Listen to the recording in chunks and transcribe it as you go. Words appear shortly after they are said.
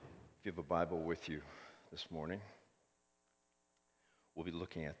If you have a Bible with you this morning, we'll be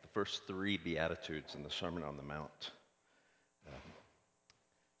looking at the first three Beatitudes in the Sermon on the Mount.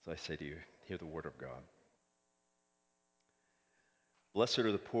 So I say to you, hear the word of God. Blessed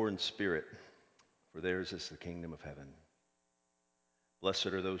are the poor in spirit, for theirs is the kingdom of heaven. Blessed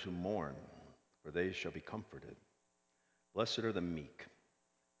are those who mourn, for they shall be comforted. Blessed are the meek,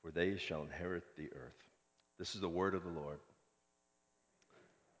 for they shall inherit the earth. This is the word of the Lord.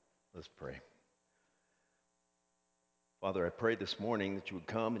 Let's pray. Father, I pray this morning that you would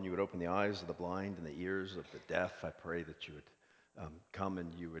come and you would open the eyes of the blind and the ears of the deaf. I pray that you would come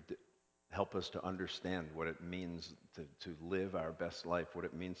and you would help us to understand what it means to live our best life, what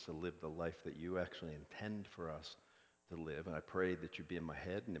it means to live the life that you actually intend for us to live. And I pray that you be in my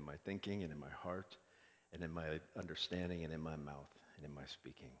head and in my thinking and in my heart and in my understanding and in my mouth and in my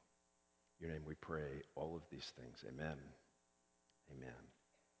speaking. In your name we pray all of these things. Amen. Amen.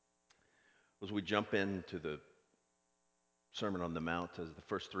 As we jump into the Sermon on the Mount as the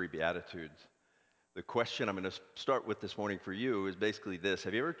first three Beatitudes, the question I'm going to start with this morning for you is basically this.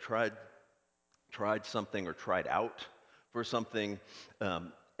 Have you ever tried something or tried out for something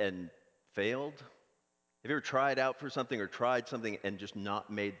and failed? Have you ever tried out for something or tried something and just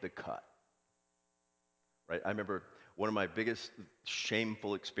not made the cut? Right? I remember one of my biggest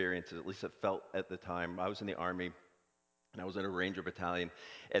shameful experiences, at least it felt at the time. I was in the Army, and I was in a Ranger battalion,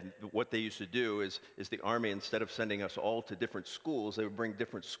 and what they used to do is the Army, instead of sending us all to different schools, they would bring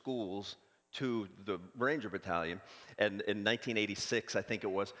different schools to the Ranger battalion. And in 1986, I think it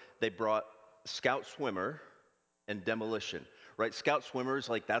was, they brought Scout Swimmer and Demolition. Right, Scout Swimmers,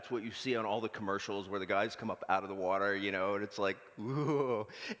 like that's what you see on all the commercials where the guys come up out of the water, and it's like, ooh,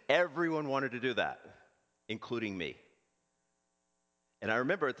 everyone wanted to do that, including me. And I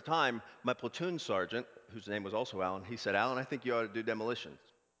remember at the time, my platoon sergeant, whose name was also Alan, he said, "Alan, I think you ought to do demolitions."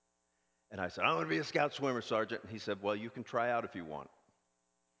 And I said, "I want to be a Scout Swimmer, Sergeant." And he said, "Well, you can try out if you want."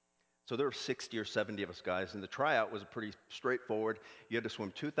 So there were 60 or 70 of us guys, and the tryout was pretty straightforward. You had to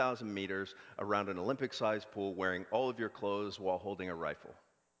swim 2,000 meters around an Olympic-sized pool wearing all of your clothes while holding a rifle.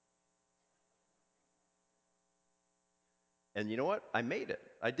 And you know what? I made it.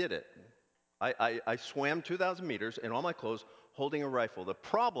 I did it. I swam 2,000 meters in all my clothes holding a rifle. The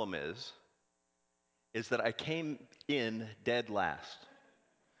problem is that I came in dead last.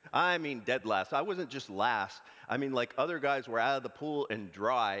 I mean dead last. I wasn't just last. I mean like other guys were out of the pool and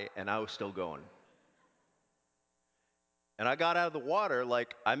dry, and I was still going. And I got out of the water,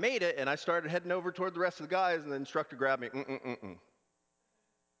 like I made it, and I started heading over toward the rest of the guys, and the instructor grabbed me.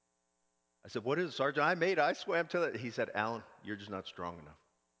 I said, "What is it, Sergeant? I made it. I swam to it." He said, "Alan, you're just not strong enough.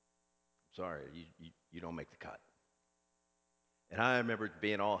 Sorry, you don't make the cut." And I remember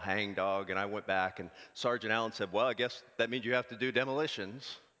being all hangdog, and I went back, and Sergeant Allen said, "Well, I guess that means you have to do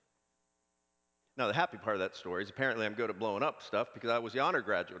demolitions." Now, the happy part of that story is apparently I'm good at blowing up stuff because I was the honor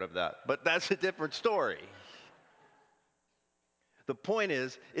graduate of that, but that's a different story. The point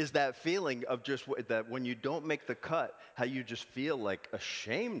is that feeling of just that when you don't make the cut, how you just feel like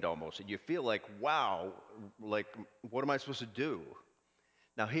ashamed almost, and you feel like, wow, like, what am I supposed to do?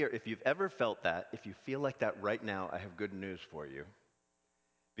 Now here, if you've ever felt that, if you feel like that right now, I have good news for you.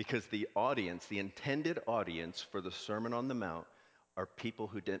 Because the audience, the intended audience for the Sermon on the Mount are people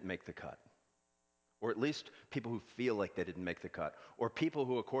who didn't make the cut. Or at least people who feel like they didn't make the cut. Or people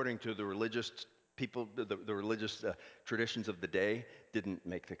who, according to the religious people, the religious traditions of the day, didn't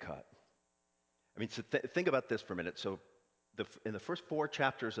make the cut. I mean, so think about this for a minute. So in the first 4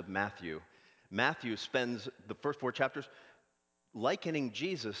 chapters of Matthew, Matthew spends the first 4 chapters likening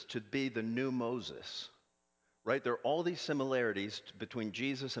Jesus to be the new Moses, right? There are all these similarities between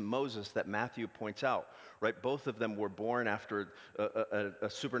Jesus and Moses that Matthew points out, right? Both of them were born after a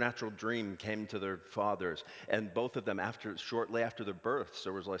supernatural dream came to their fathers, and both of them shortly after their births,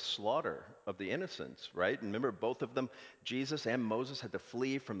 there was like slaughter of the innocents, right? And remember, both of them, Jesus and Moses, had to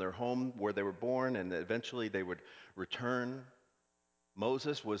flee from their home where they were born, and eventually they would return.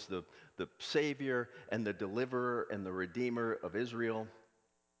 Moses was the savior and the deliverer and the redeemer of Israel.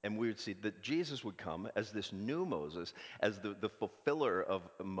 And we would see that Jesus would come as this new Moses, as the fulfiller of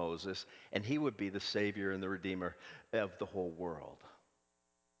Moses, and he would be the savior and the redeemer of the whole world.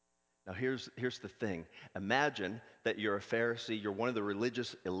 Now here's the thing. Imagine that you're a Pharisee, you're one of the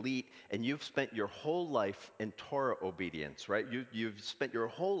religious elite, and you've spent your whole life in Torah obedience, right? You've spent your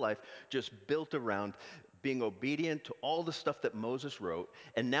whole life just built around being obedient to all the stuff that Moses wrote,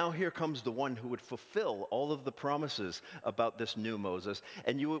 and now here comes the one who would fulfill all of the promises about this new Moses,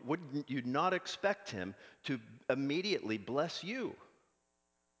 and you'd not expect him to immediately bless you.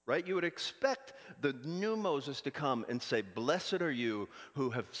 right? You would expect the new Moses to come and say, "Blessed are you who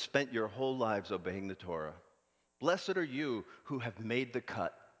have spent your whole lives obeying the Torah. Blessed are you who have made the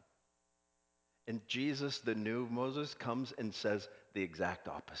cut." And Jesus, the new Moses, comes and says the exact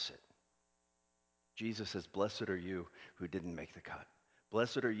opposite. Jesus says, "Blessed are you who didn't make the cut.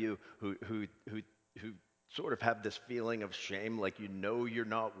 Blessed are you who sort of have this feeling of shame, like you know you're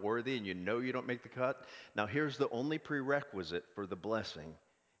not worthy and you know you don't make the cut." Now, here's the only prerequisite for the blessing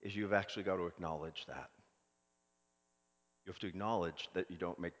is you've actually got to acknowledge that. You have to acknowledge that you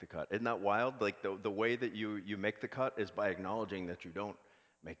don't make the cut. Isn't that wild? Like the way that you make the cut is by acknowledging that you don't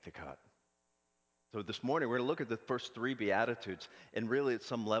make the cut. So this morning, we're going to look at the first three Beatitudes, and really at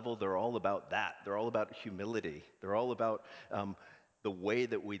some level, they're all about that. They're all about humility. They're all about the way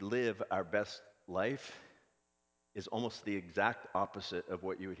that we live our best life is almost the exact opposite of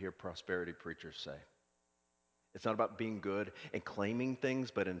what you would hear prosperity preachers say. It's not about being good and claiming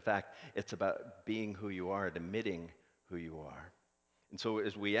things, but in fact, it's about being who you are and admitting who you are. And so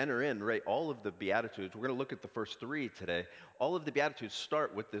as we enter in, right, all of the Beatitudes, we're going to look at the first three today. All of the Beatitudes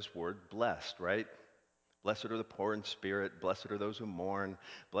start with this word blessed, right? Blessed are the poor in spirit. Blessed are those who mourn.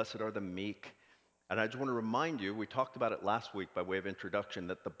 Blessed are the meek. And I just want to remind you, we talked about it last week by way of introduction,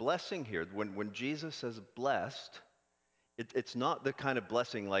 that the blessing here, when Jesus says blessed, it's not the kind of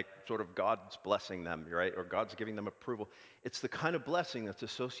blessing like sort of God's blessing them, right? Or God's giving them approval. It's the kind of blessing that's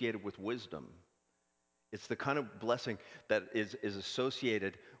associated with wisdom. It's the kind of blessing that is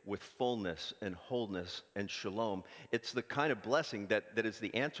associated with fullness and wholeness and shalom. It's the kind of blessing that is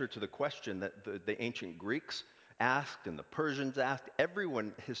the answer to the question that the ancient Greeks asked and the Persians asked.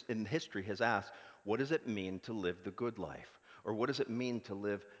 Everyone in history has asked, what does it mean to live the good life? Or what does it mean to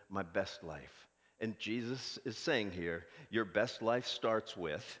live my best life? And Jesus is saying here, your best life starts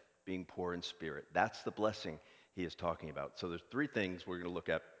with being poor in spirit. That's the blessing he is talking about. So there's three things we're going to look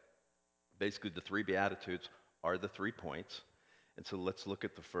at. Basically, the three Beatitudes are the 3 points. And so let's look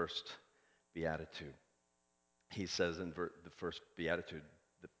at the first Beatitude. He says in the first Beatitude,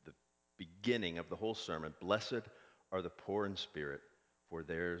 the beginning of the whole sermon, "Blessed are the poor in spirit, for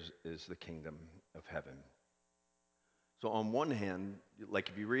theirs is the kingdom of heaven." So on one hand, like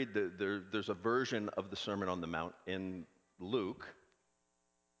if you read, there's a version of the Sermon on the Mount in Luke,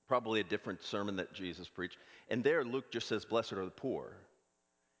 probably a different sermon that Jesus preached. And there, Luke just says, "Blessed are the poor."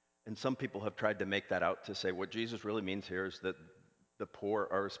 And some people have tried to make that out to say what Jesus really means here is that the poor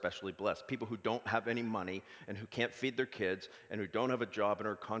are especially blessed. People who don't have any money and who can't feed their kids and who don't have a job and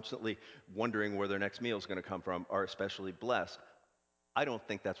are constantly wondering where their next meal is going to come from are especially blessed. I don't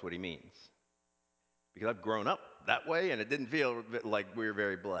think that's what he means. Because I've grown up that way and it didn't feel like we were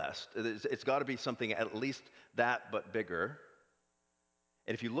very blessed. It's got to be something at least that, but bigger.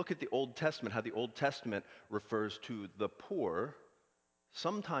 And if you look at the Old Testament, how the Old Testament refers to the poor,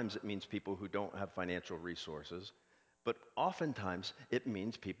 sometimes it means people who don't have financial resources, but oftentimes it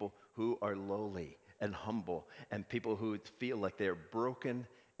means people who are lowly and humble and people who feel like they are broken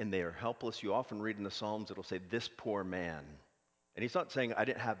and they are helpless. You often read in the Psalms, it'll say, "this poor man." And he's not saying, "I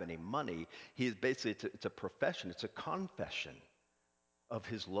didn't have any money." He's basically, it's a profession, it's a confession of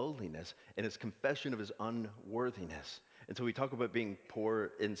his lowliness and his confession of his unworthiness. And so we talk about being poor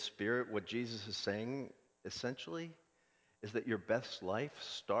in spirit. What Jesus is saying, essentially, is that your best life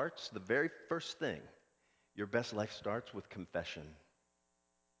starts, the very first thing, your best life starts with confession.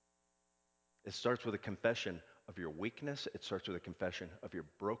 It starts with a confession of your weakness. It starts with a confession of your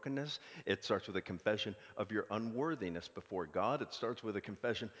brokenness. It starts with a confession of your unworthiness before God. It starts with a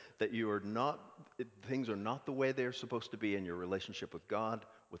confession that things are not the way they're supposed to be in your relationship with God,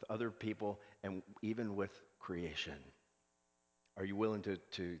 with other people, and even with creation. Are you willing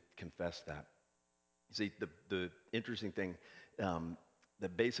to confess that? You see, the interesting thing,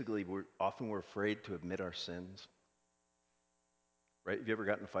 that basically we're afraid to admit our sins. Right? Have you ever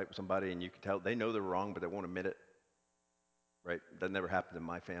gotten in a fight with somebody and you can tell they know they're wrong, but they won't admit it? Right? That never happened in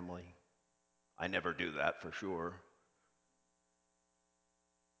my family. I never do that for sure.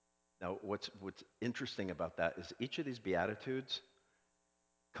 Now, what's interesting about that is each of these Beatitudes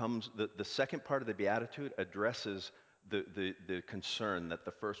the second part of the Beatitude addresses the concern that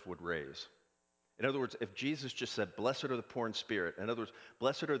the first would raise. In other words, if Jesus just said, "Blessed are the poor in spirit," in other words,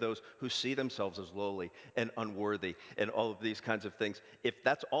 blessed are those who see themselves as lowly and unworthy and all of these kinds of things, if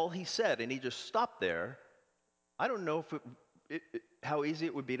that's all he said and he just stopped there, I don't know how easy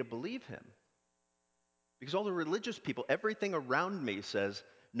it would be to believe him. Because all the religious people, everything around me says,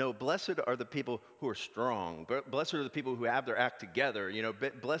 no, blessed are the people who are strong. Blessed are the people who have their act together. You know,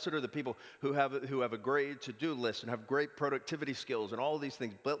 blessed are the people who have a great to-do list and have great productivity skills and all of these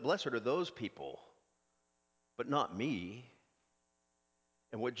things. Blessed are those people. But not me.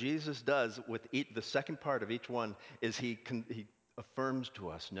 And what Jesus does with the second part of each one is he affirms to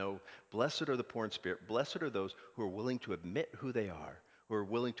us, no, blessed are the poor in spirit, blessed are those who are willing to admit who they are, who are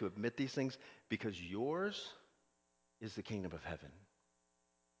willing to admit these things, because yours is the kingdom of heaven.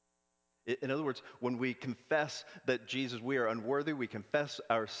 In other words, when we confess that Jesus, we are unworthy, we confess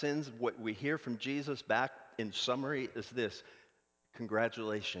our sins, what we hear from Jesus back in summary is this: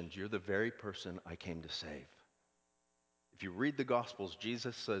 congratulations, you're the very person I came to save. If you read the Gospels,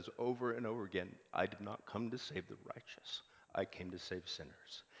 Jesus says over and over again, I did not come to save the righteous, I came to save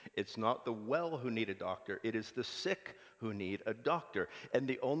sinners. It's not the well who need a doctor, it is the sick who need a doctor. And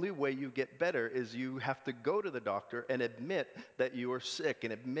the only way you get better is you have to go to the doctor and admit that you are sick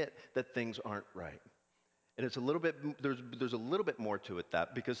and admit that things aren't right. And it's a little bit, there's a little bit more to it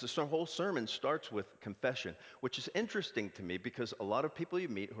that, because this whole sermon starts with confession, which is interesting to me because a lot of people you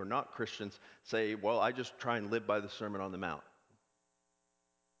meet who are not Christians say, well, I just try and live by the Sermon on the Mount.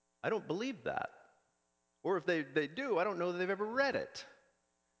 I don't believe that. Or if they do, I don't know that they've ever read it.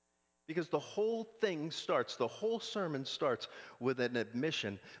 Because the whole sermon starts with an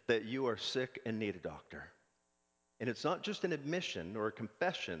admission that you are sick and need a doctor. And it's not just an admission or a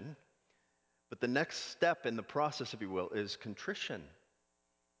confession, but the next step in the process, if you will, is contrition.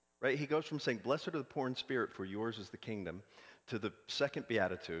 Right? He goes from saying, blessed are the poor in spirit, for yours is the kingdom, to the second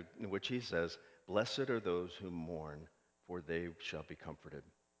beatitude, in which he says, blessed are those who mourn, for they shall be comforted.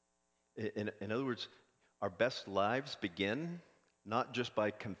 In other words, our best lives begin not just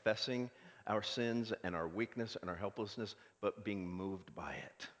by confessing our sins and our weakness and our helplessness, but being moved by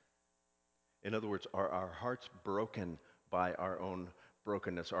it. In other words, are our hearts broken by our own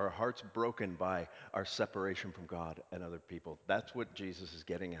brokenness? Are our hearts broken by our separation from God and other people? That's what Jesus is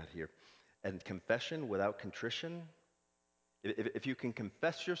getting at here. And confession without contrition, if you can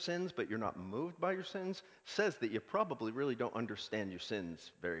confess your sins but you're not moved by your sins, says that you probably really don't understand your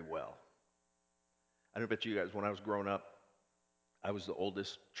sins very well. I don't know about you guys, when I was growing up, I was the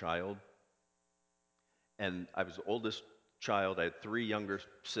oldest child. And I was the oldest child. I had 3 younger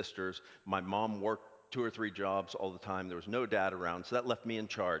sisters. My mom worked 2 or 3 jobs all the time. There was no dad around, so that left me in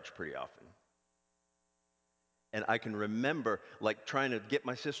charge pretty often. And I can remember like trying to get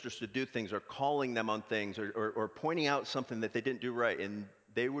my sisters to do things or calling them on things or pointing out something that they didn't do right. And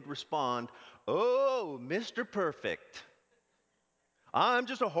they would respond, oh, Mr. Perfect. I'm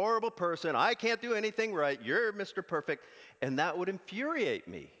just a horrible person. I can't do anything right. You're Mr. Perfect. And that would infuriate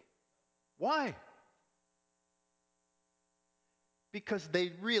me. Why? Because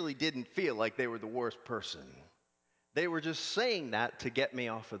they really didn't feel like they were the worst person. They were just saying that to get me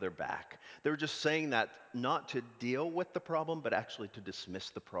off of their back. They were just saying that not to deal with the problem, but actually to dismiss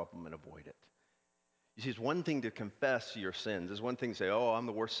the problem and avoid it. You see, it's one thing to confess your sins. It's one thing to say, oh, I'm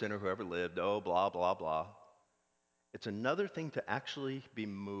the worst sinner who ever lived. Oh, blah, blah, blah. It's another thing to actually be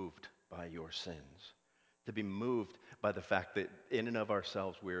moved by your sins, to be moved by the fact that in and of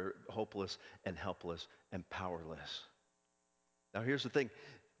ourselves we're hopeless and helpless and powerless. Now, here's the thing.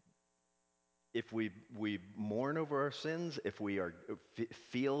 If we mourn over our sins, if we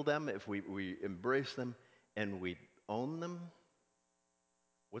feel them, if we embrace them, and we own them,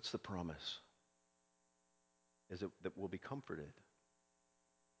 what's the promise? Is it that we'll be comforted?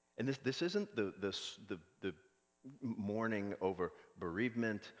 And this isn't the mourning over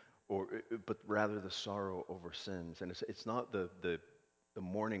bereavement, but rather the sorrow over sins. And it's not the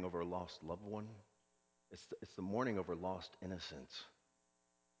mourning over a lost loved one. It's the mourning over lost innocence.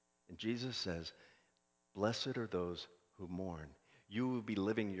 And Jesus says, blessed are those who mourn. You will be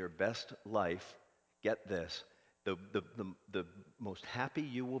living your best life. Get this. The most happy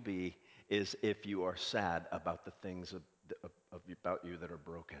you will be is if you are sad about the things about you that are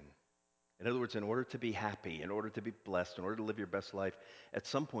broken. In other words, in order to be happy, in order to be blessed, in order to live your best life, at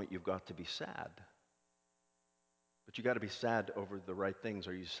some point you've got to be sad. But you got to be sad over the right things.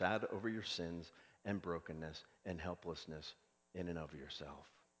 Are you sad over your sins and brokenness and helplessness in and of yourself?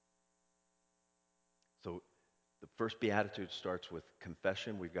 So the first beatitude starts with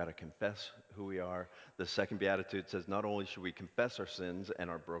confession. We've got to confess who we are. The second beatitude says not only should we confess our sins and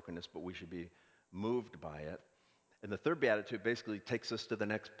our brokenness, but we should be moved by it. And the third beatitude basically takes us to the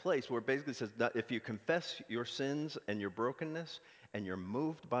next place where it basically says that if you confess your sins and your brokenness and you're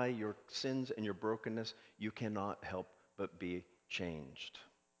moved by your sins and your brokenness, you cannot help but be changed.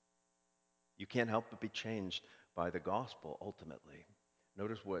 You can't help but be changed by the gospel ultimately.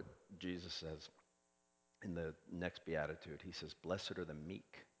 Notice what Jesus says in the next beatitude. He says, blessed are the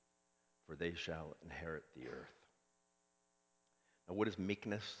meek, for they shall inherit the earth. Now, what is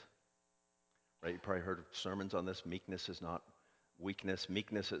meekness? Right, you probably heard sermons on this. Meekness is not weakness.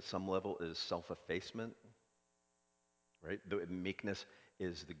 Meekness at some level is self-effacement. Right? Meekness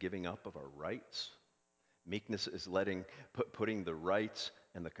is the giving up of our rights. Meekness is putting the rights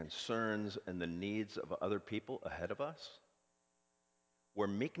and the concerns and the needs of other people ahead of us. Where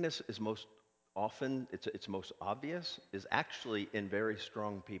meekness is most often, it's most obvious, is actually in very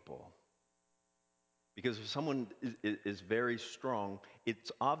strong people. Because if someone is very strong,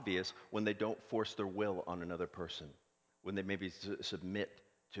 it's obvious when they don't force their will on another person, when they maybe submit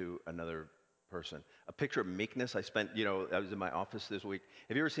to another person. A picture of meekness, I was in my office this week.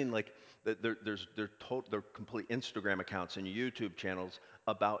 Have you ever seen they're complete Instagram accounts and YouTube channels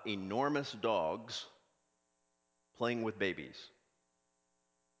about enormous dogs playing with babies?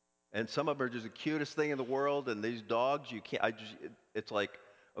 And some of them are just the cutest thing in the world, and these dogs, it's like,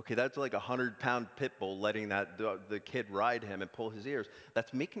 okay, that's like 100-pound pit bull letting the kid ride him and pull his ears.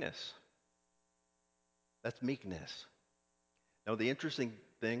 That's meekness. That's meekness. Now, the interesting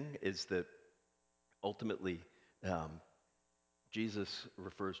thing is that ultimately, Jesus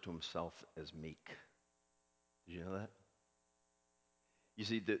refers to himself as meek. Did you know that? You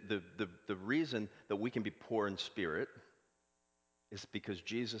see, the reason that we can be poor in spirit is because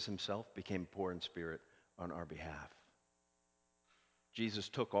Jesus himself became poor in spirit on our behalf. Jesus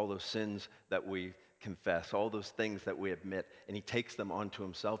took all those sins that we confess, all those things that we admit, and he takes them onto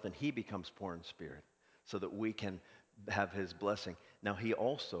himself, and he becomes poor in spirit so that we can have his blessing. Now, he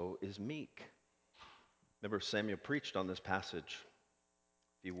also is meek. Remember, Samuel preached on this passage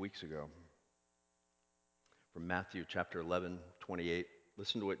a few weeks ago from Matthew chapter 11, 28.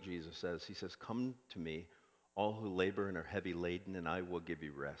 Listen to what Jesus says. He says, "Come to me, all who labor and are heavy laden, and I will give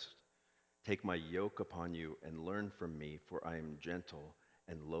you rest. Take my yoke upon you and learn from me, for I am gentle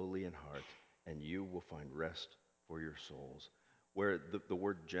and lowly in heart, and you will find rest for your souls." Where the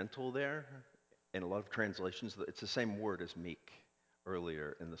word gentle there, in a lot of translations, it's the same word as meek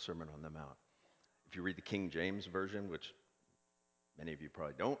earlier in the Sermon on the Mount. If you read the King James Version, which many of you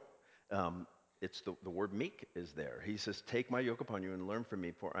probably don't, it's the word meek is there. He says, "Take my yoke upon you and learn from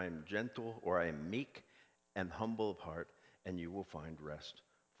me, for I am gentle," or "I am meek and humble of heart, and you will find rest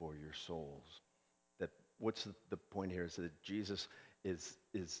for your souls." What's the point here is that Jesus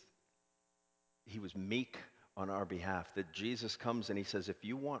he was meek on our behalf. That Jesus comes and he says, if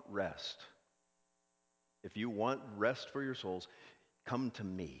you want rest for your souls, come to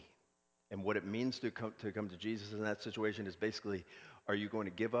me. And what it means to come to Jesus in that situation is basically, are you going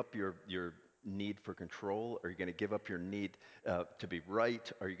to give up your need for control? Are you going to give up your need to be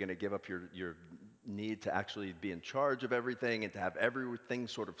right? Are you going to give up your need to actually be in charge of everything and to have everything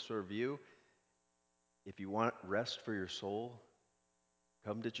sort of serve you? If you want rest for your soul,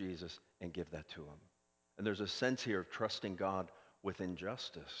 come to Jesus and give that to him. And there's a sense here of trusting God with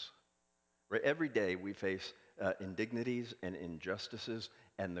injustice. Right? Every day we face indignities and injustices,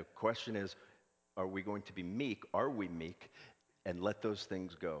 and the question is, are we going to be meek? Are we meek? And let those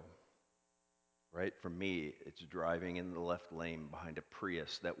things go. Right? For me, it's driving in the left lane behind a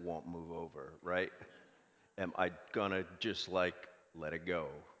Prius that won't move over, right? Am I gonna just let it go?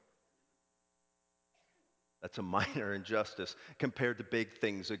 That's a minor injustice compared to big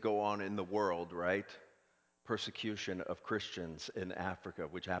things that go on in the world, right? Persecution of Christians in Africa,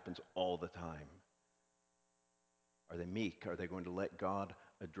 which happens all the time. Are they meek? Are they going to let God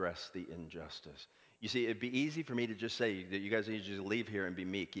address the injustice? You see, it'd be easy for me to just say that you guys need to just leave here and be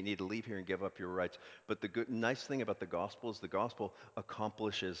meek. You need to leave here and give up your rights. But the nice thing about the gospel is the gospel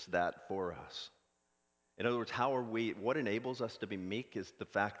accomplishes that for us. In other words, what enables us to be meek is the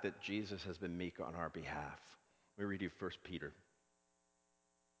fact that Jesus has been meek on our behalf. Let me read you 1 Peter.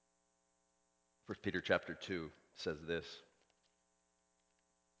 1 Peter chapter 2 says this.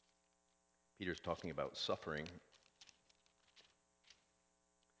 Peter's talking about suffering.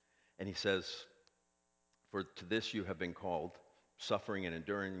 And he says, "For to this you have been called, suffering and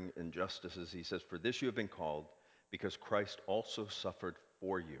enduring injustices." He says, "For this you have been called, because Christ also suffered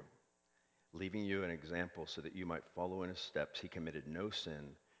for you, leaving you an example so that you might follow in his steps. He committed no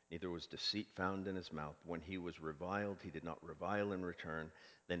sin, neither was deceit found in his mouth. When he was reviled, he did not revile in return.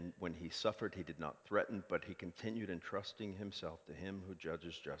 Then when he suffered, he did not threaten, but he continued entrusting himself to him who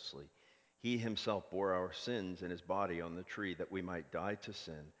judges justly. He himself bore our sins in his body on the tree, that we might die to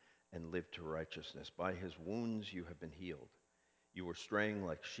sin and live to righteousness. By his wounds you have been healed. You were straying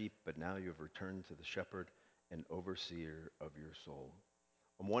like sheep, but now you have returned to the shepherd and overseer of your soul."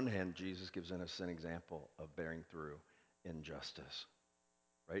 On one hand, Jesus gives us an example of bearing through injustice.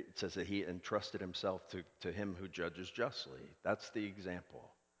 Right? It says that he entrusted himself to him who judges justly. That's the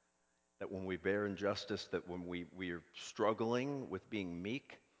example. That when we bear injustice, that when we are struggling with being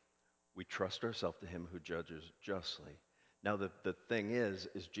meek, we trust ourselves to him who judges justly. Now, the thing is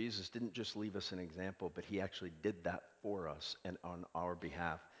Jesus didn't just leave us an example, but he actually did that for us and on our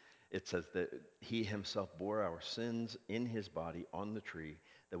behalf. It says that he himself bore our sins in his body on the tree,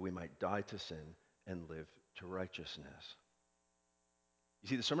 that we might die to sin and live to righteousness. You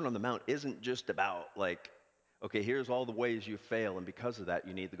see, the Sermon on the Mount isn't just about like, okay, here's all the ways you fail, and because of that,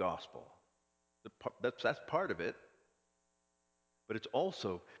 you need the gospel. That's part of it. But it's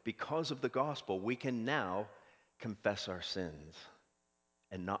also because of the gospel, we can now confess our sins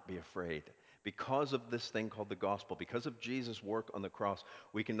and not be afraid. Because of this thing called the gospel, because of Jesus' work on the cross,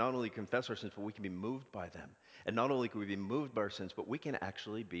 we can not only confess our sins, but we can be moved by them. And not only can we be moved by our sins, but we can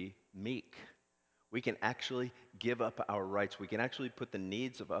actually be meek. We can actually give up our rights. We can actually put the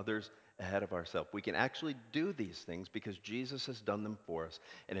needs of others ahead of ourselves. We can actually do these things because Jesus has done them for us,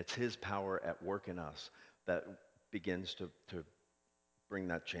 and it's his power at work in us that begins to bring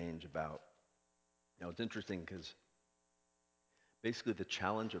that change about. Now, it's interesting because basically the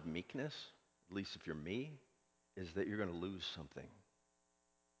challenge of meekness, at least if you're me, is that you're going to lose something,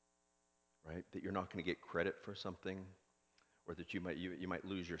 right? That you're not going to get credit for something, or that you might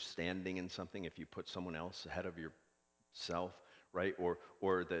lose your standing in something if you put someone else ahead of yourself, right?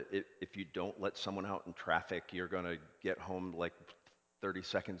 Or that if you don't let someone out in traffic, you're going to get home like 30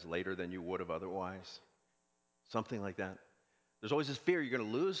 seconds later than you would have otherwise. Something like that. There's always this fear you're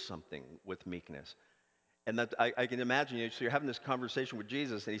going to lose something with meekness. And that I can imagine you, so you're having this conversation with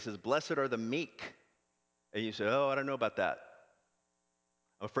Jesus, and he says, "Blessed are the meek." And you say, "Oh, I don't know about that.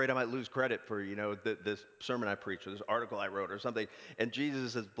 I'm afraid I might lose credit for, this sermon I preached or this article I wrote or something." And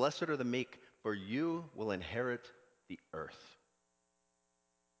Jesus says, "Blessed are the meek, for you will inherit the earth."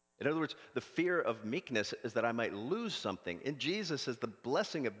 In other words, the fear of meekness is that I might lose something. And Jesus says the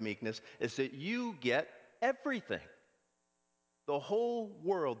blessing of meekness is that you get everything. The whole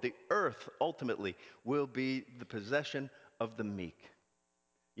world, the earth, ultimately, will be the possession of the meek.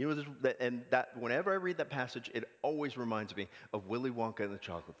 And that whenever I read that passage, it always reminds me of Willy Wonka and the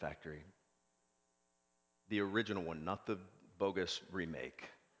Chocolate Factory. The original one, not the bogus remake.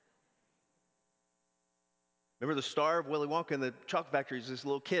 Remember the star of Willy Wonka and the Chocolate Factory is this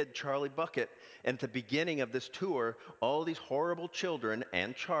little kid, Charlie Bucket. And at the beginning of this tour, all these horrible children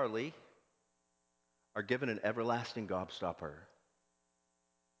and Charlie are given an everlasting gobstopper.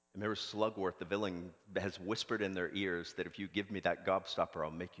 Remember Slugworth, the villain, has whispered in their ears that if you give me that gobstopper, I'll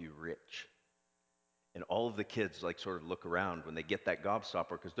make you rich. And all of the kids sort of look around when they get that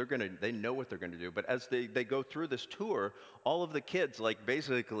gobstopper because they know what they're going to do. But as they go through this tour, all of the kids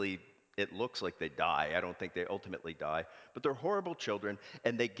basically it looks like they die. I don't think they ultimately die, but they're horrible children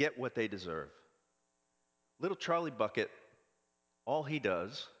and they get what they deserve. Little Charlie Bucket, all he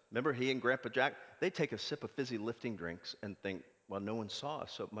does, remember he and Grandpa Jack, they take a sip of fizzy lifting drinks and think, well, no one saw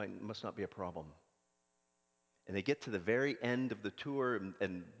us, so it must not be a problem. And they get to the very end of the tour,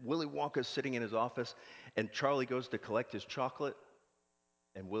 and Willy Wonka's sitting in his office, and Charlie goes to collect his chocolate,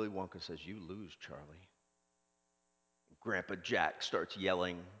 and Willy Wonka says, "You lose, Charlie." Grandpa Jack starts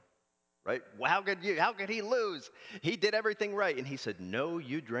yelling, right? Well, how could he lose? He did everything right. And he said, "No,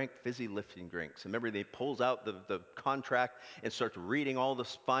 you drank fizzy lifting drinks." And remember, he pulls out the contract and starts reading all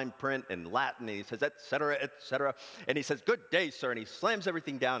this fine print in Latin, and he says, et cetera, and he says, "Good day, sir," and he slams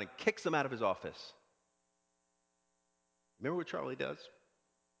everything down and kicks them out of his office. Remember what Charlie does?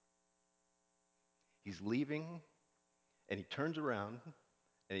 He's leaving, and he turns around,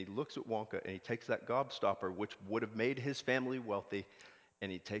 and he looks at Wonka, and he takes that gobstopper, which would have made his family wealthy,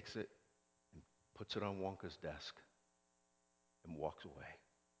 and he takes it and puts it on Wonka's desk and walks away.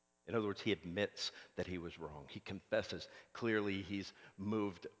 In other words, he admits that he was wrong. He confesses. Clearly, he's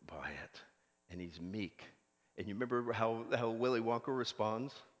moved by it, and he's meek. And you remember how Willy Wonka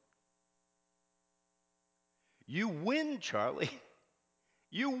responds? "You win, Charlie.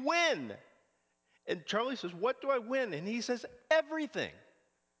 You win." And Charlie says, "What do I win?" And he says, "Everything."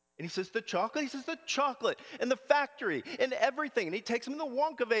 And he says, "The chocolate?" He says, "The chocolate and the factory and everything." And he takes him to the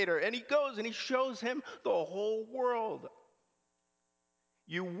Wonkavator, and he goes and he shows him the whole world.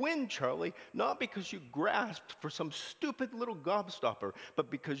 You win, Charlie, not because you grasped for some stupid little gobstopper, but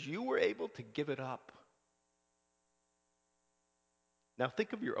because you were able to give it up. Now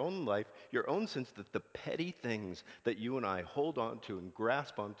think of your own life, your own sense that the petty things that you and I hold on to and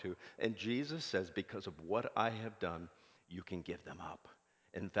grasp onto, and Jesus says, because of what I have done, you can give them up.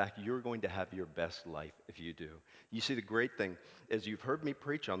 In fact, you're going to have your best life if you do. You see, the great thing is you've heard me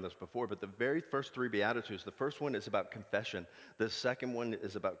preach on this before, but the very first three Beatitudes, the first one is about confession, the second one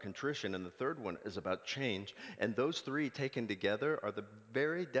is about contrition, and the third one is about change. And those three taken together are the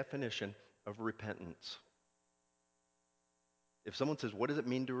very definition of repentance. If someone says, what does it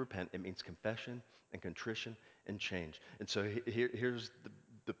mean to repent? It means confession and contrition and change. And so here's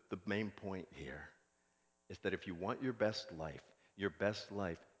the main point here is that if you want your best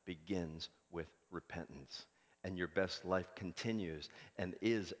life begins with repentance. And your best life continues and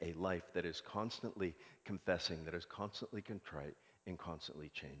is a life that is constantly confessing, that is constantly contrite, and constantly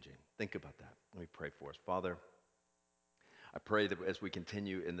changing. Think about that. Let me pray for us. Father, I pray that as we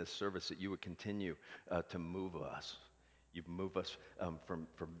continue in this service, that you would continue to move us. You move us from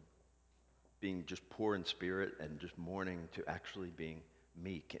being just poor in spirit and just mourning to actually being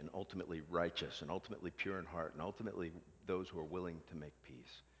meek and ultimately righteous and ultimately pure in heart and ultimately those who are willing to make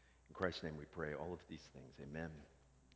peace. In Christ's name we pray all of these things. Amen.